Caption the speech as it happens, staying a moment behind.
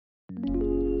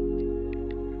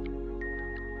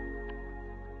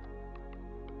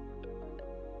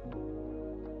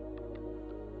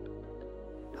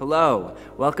Hello,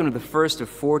 welcome to the first of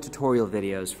 4 tutorial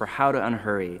videos for How to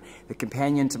Unhurry, the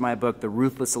companion to my book, The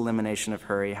Ruthless Elimination of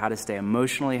Hurry, How to Stay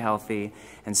Emotionally Healthy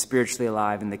and Spiritually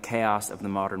Alive in the Chaos of the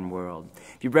Modern World.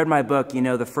 If you've read my book, you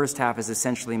know the first half is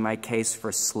essentially my case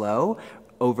for slow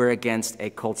over against a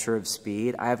culture of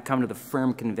speed. I have come to the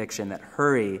firm conviction that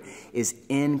hurry is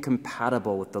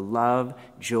incompatible with the love,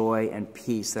 joy, and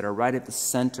peace that are right at the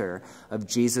center of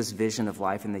Jesus' vision of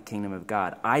life in the kingdom of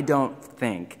God. I don't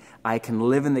think I can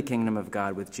live in the kingdom of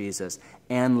God with Jesus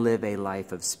and live a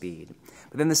life of speed.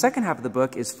 But then the second half of the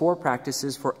book is 4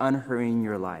 practices for unhurrying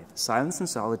your life: silence and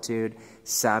solitude,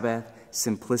 Sabbath,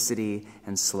 simplicity,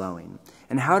 and slowing.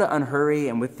 And how to unhurry,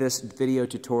 and with this video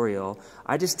tutorial,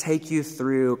 I just take you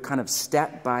through kind of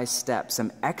step by step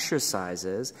some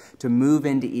exercises to move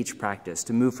into each practice,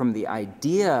 to move from the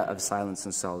idea of silence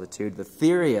and solitude, the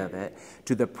theory of it,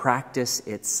 to the practice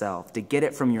itself, to get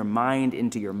it from your mind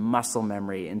into your muscle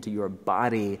memory, into your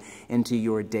body, into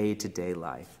your day-to-day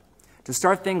life. To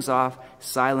start things off,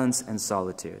 silence and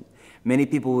solitude. Many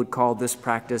people would call this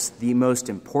practice the most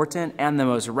important and the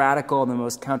most radical and the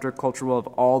most countercultural of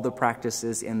all the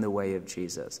practices in the way of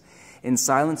Jesus. In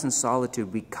silence and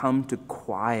solitude, we come to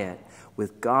quiet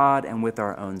with God and with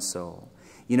our own soul.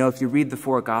 You know, if you read the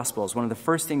 4 Gospels, one of the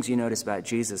first things you notice about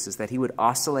Jesus is that he would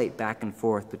oscillate back and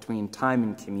forth between time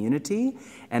in community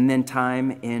and then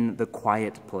time in the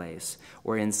quiet place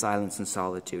or in silence and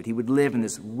solitude. He would live in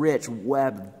this rich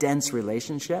web of dense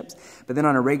relationships, but then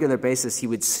on a regular basis he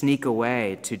would sneak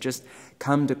away to just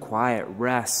come to quiet,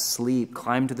 rest, sleep,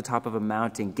 climb to the top of a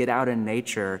mountain, get out in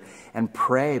nature, and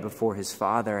pray before his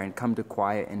Father and come to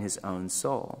quiet in his own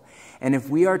soul. And if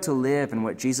we are to live in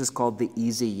what Jesus called the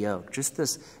easy yoke, just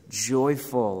this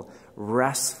joyful,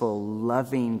 restful,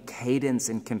 loving cadence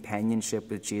and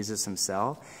companionship with Jesus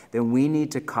himself, then we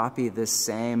need to copy this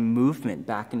same movement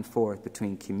back and forth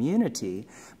between community,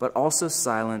 but also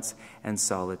silence and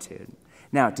solitude.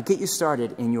 Now, to get you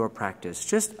started in your practice,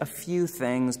 just a few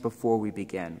things before we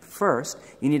begin. First,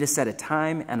 you need to set a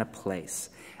time and a place.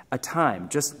 A time,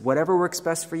 just whatever works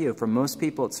best for you. For most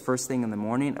people, it's first thing in the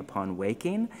morning upon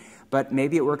waking, but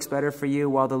maybe it works better for you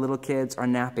while the little kids are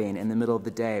napping in the middle of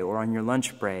the day, or on your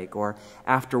lunch break, or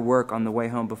after work on the way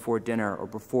home before dinner, or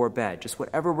before bed. Just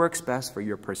whatever works best for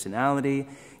your personality,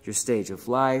 your stage of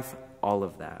life, all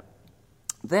of that.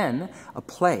 Then, a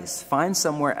place. Find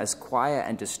somewhere as quiet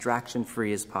and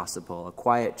distraction-free as possible. A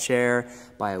quiet chair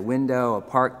by a window, a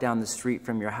park down the street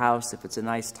from your house if it's a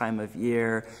nice time of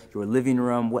year, your living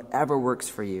room, whatever works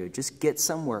for you. Just get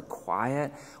somewhere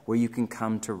quiet where you can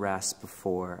come to rest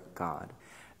before God.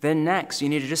 Then next, you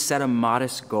need to just set a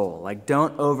modest goal. Like,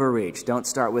 don't overreach. Don't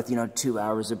start with, 2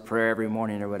 hours of prayer every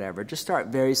morning or whatever. Just start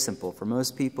very simple. For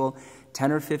most people,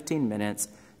 10 or 15 minutes,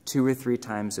 2 or 3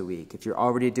 times a week. If you're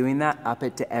already doing that, up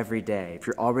it to every day. If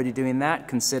you're already doing that,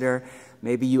 consider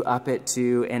maybe you up it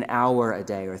to an hour a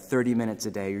day or 30 minutes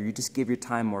a day, or you just give your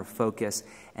time more focus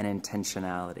and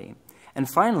intentionality. And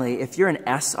finally, if you're an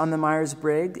S on the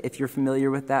Myers-Briggs, if you're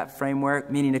familiar with that framework,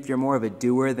 meaning if you're more of a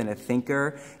doer than a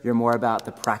thinker, you're more about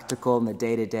the practical and the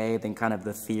day-to-day than kind of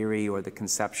the theory or the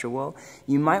conceptual,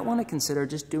 you might want to consider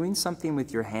just doing something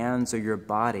with your hands or your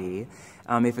body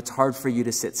if it's hard for you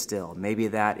to sit still. Maybe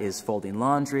that is folding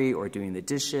laundry or doing the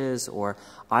dishes, or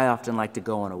I often like to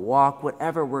go on a walk,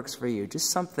 whatever works for you. Just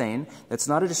something that's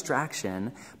not a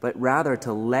distraction, but rather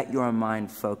to let your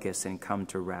mind focus and come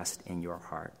to rest in your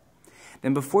heart.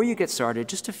 Then before you get started,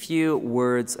 just a few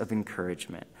words of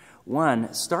encouragement.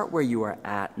 One, start where you are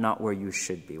at, not where you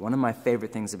should be. One of my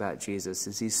favorite things about Jesus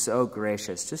is he's so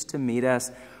gracious just to meet us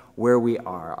where we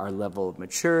are, our level of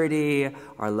maturity,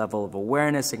 our level of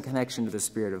awareness and connection to the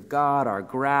Spirit of God, our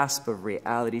grasp of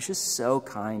reality. He's just so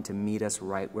kind to meet us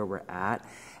right where we're at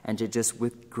and to just,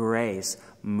 with grace,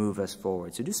 move us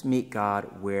forward. So just meet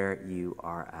God where you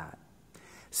are at.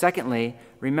 Secondly,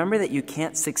 remember that you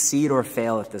can't succeed or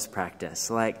fail at this practice.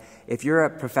 Like, if you're a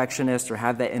perfectionist or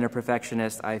have that inner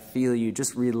perfectionist, I feel you.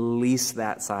 Just release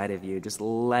that side of you. Just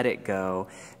let it go.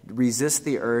 Resist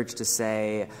the urge to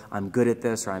say, I'm good at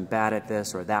this, or I'm bad at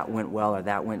this, or that went well, or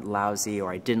that went lousy,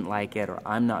 or I didn't like it, or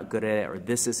I'm not good at it, or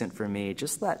this isn't for me.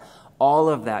 Just let all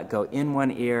of that go in one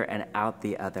ear and out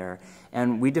the other.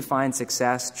 And we define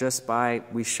success just by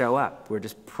we show up. We're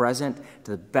just present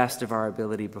to the best of our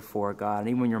ability before God. And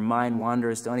even when your mind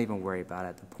wanders, don't even worry about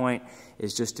it. The point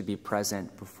is just to be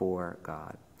present before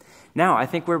God. Now, I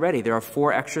think we're ready. There are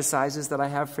 4 exercises that I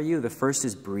have for you. The first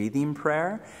is breathing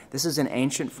prayer. This is an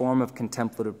ancient form of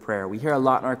contemplative prayer. We hear a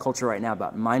lot in our culture right now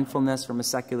about mindfulness from a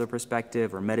secular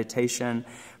perspective or meditation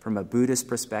from a Buddhist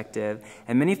perspective.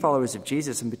 And many followers of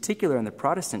Jesus, in particular in the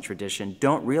Protestant tradition,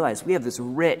 don't realize we have this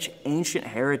rich, ancient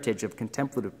heritage of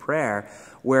contemplative prayer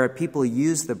where people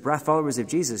use the breath, followers of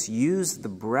Jesus use the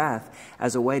breath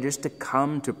as a way just to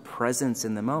come to presence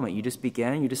in the moment. You just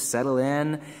begin, you just settle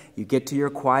in, you get to your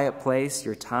quiet place,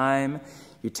 your time,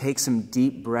 you take some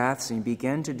deep breaths and you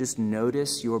begin to just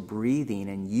notice your breathing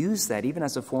and use that even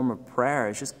as a form of prayer.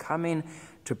 It's just coming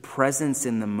to presence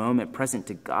in the moment, present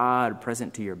to God,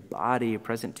 present to your body,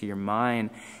 present to your mind,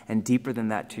 and deeper than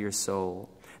that to your soul.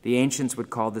 The ancients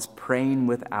would call this praying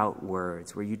without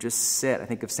words, where you just sit. I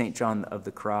think of St. John of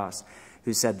the Cross,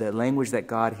 who said the language that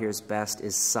God hears best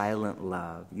is silent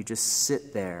love. You just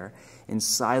sit there in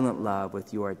silent love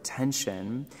with your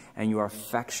attention and your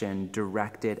affection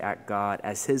directed at God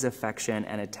as his affection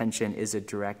and attention is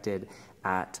directed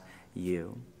at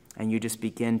you. And you just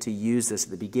begin to use this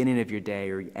at the beginning of your day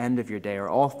or end of your day or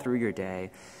all through your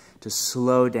day to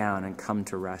slow down and come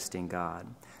to rest in God.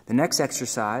 The next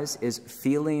exercise is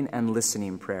feeling and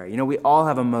listening prayer. You know, we all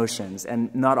have emotions,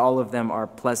 and not all of them are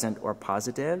pleasant or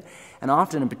positive. And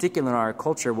often, in particular in our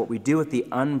culture, what we do with the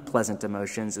unpleasant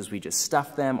emotions is we just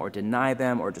stuff them or deny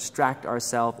them or distract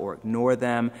ourselves or ignore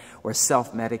them or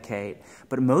self-medicate.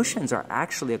 But emotions are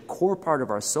actually a core part of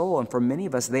our soul, and for many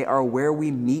of us, they are where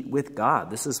we meet with God.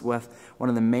 This is one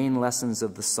of the main lessons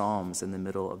of the Psalms in the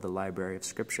middle of the library of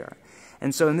Scripture.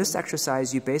 And so in this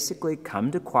exercise, you basically come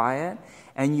to quiet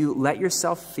and you let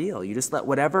yourself feel. You just let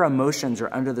whatever emotions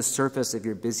are under the surface of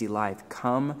your busy life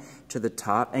come to the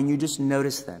top and you just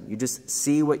notice them. You just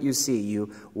see what you see.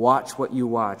 You watch what you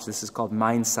watch. This is called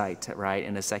mind sight, right,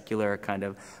 in a secular kind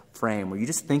of frame where you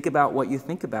just think about what you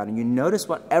think about and you notice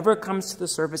whatever comes to the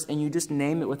surface and you just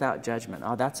name it without judgment.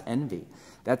 Oh, that's envy.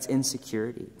 That's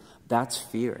insecurity. That's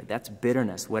fear. That's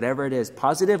bitterness. Whatever it is,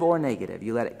 positive or negative,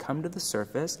 you let it come to the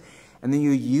surface. And then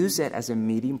you use it as a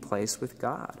meeting place with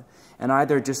God. And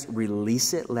either just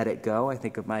release it, let it go. I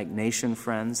think of my Ignatian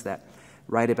friends that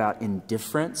write about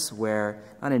indifference, where,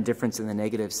 not indifference in the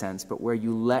negative sense, but where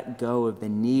you let go of the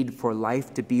need for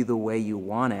life to be the way you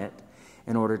want it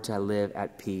in order to live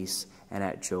at peace and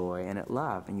at joy and at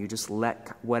love. And you just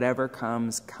let whatever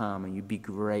comes come and you be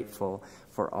grateful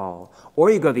for all. Or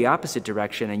you go the opposite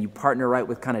direction and you partner right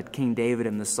with kind of King David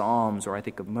in the Psalms, or I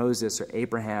think of Moses or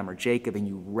Abraham or Jacob, and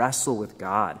you wrestle with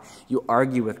God. You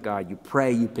argue with God. You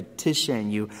pray. You petition.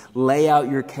 You lay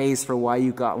out your case for why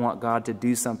you want God to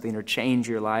do something or change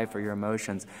your life or your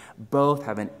emotions. Both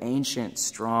have an ancient,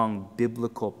 strong,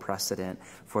 biblical precedent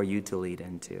for you to lead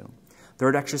into.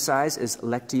 Third exercise is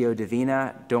Lectio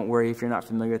Divina. Don't worry if you're not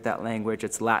familiar with that language.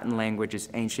 It's Latin language. It's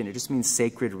ancient. It just means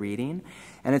sacred reading.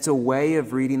 And it's a way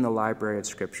of reading the library of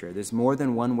Scripture. There's more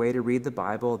than one way to read the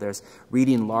Bible. There's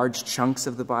reading large chunks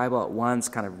of the Bible at once,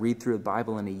 kind of read through the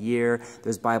Bible in a year.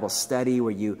 There's Bible study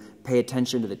where you pay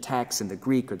attention to the text in the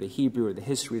Greek or the Hebrew or the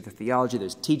history or the theology.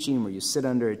 There's teaching where you sit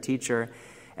under a teacher.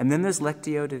 And then there's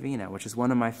Lectio Divina, which is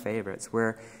one of my favorites,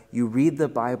 where you read the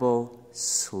Bible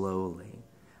slowly.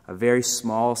 A very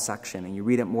small section, and you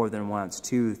read it more than once,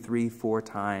 2, 3, 4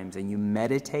 times, and you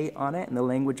meditate on it in the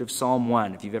language of Psalm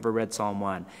 1. If you've ever read Psalm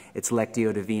 1, it's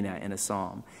Lectio Divina in a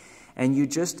psalm. And you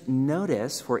just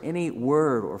notice for any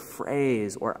word or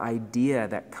phrase or idea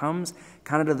that comes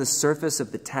kind of to the surface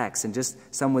of the text, and just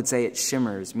some would say it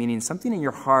shimmers, meaning something in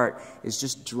your heart is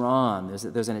just drawn.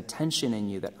 There's an attention in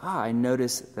you that, I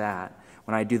noticed that.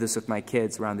 When I do this with my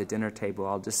kids around the dinner table,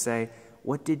 I'll just say,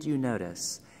 what did you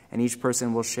notice? And each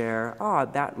person will share,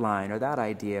 that line or that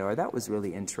idea or that was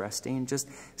really interesting. Just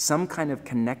some kind of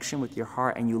connection with your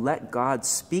heart, and you let God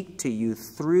speak to you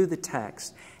through the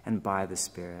text and by the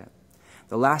Spirit.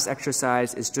 The last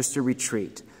exercise is just a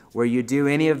retreat where you do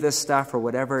any of this stuff or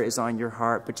whatever is on your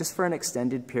heart, but just for an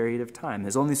extended period of time.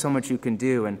 There's only so much you can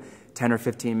do in 10 or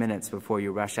 15 minutes before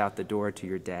you rush out the door to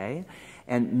your day.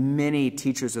 And many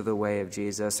teachers of the way of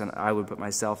Jesus, and I would put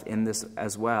myself in this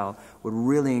as well, would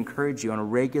really encourage you on a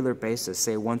regular basis,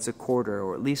 say once a quarter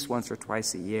or at least once or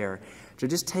twice a year, to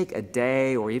just take a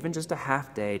day or even just a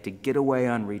half day to get away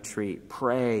on retreat,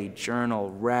 pray,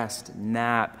 journal, rest,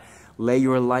 nap, lay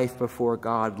your life before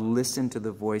God, listen to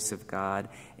the voice of God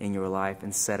in your life,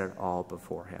 and set it all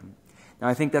before Him. Now,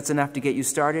 I think that's enough to get you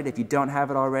started. If you don't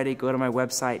have it already, go to my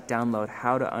website, download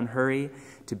How to Unhurry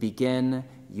to begin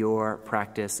your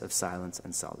practice of silence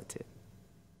and solitude.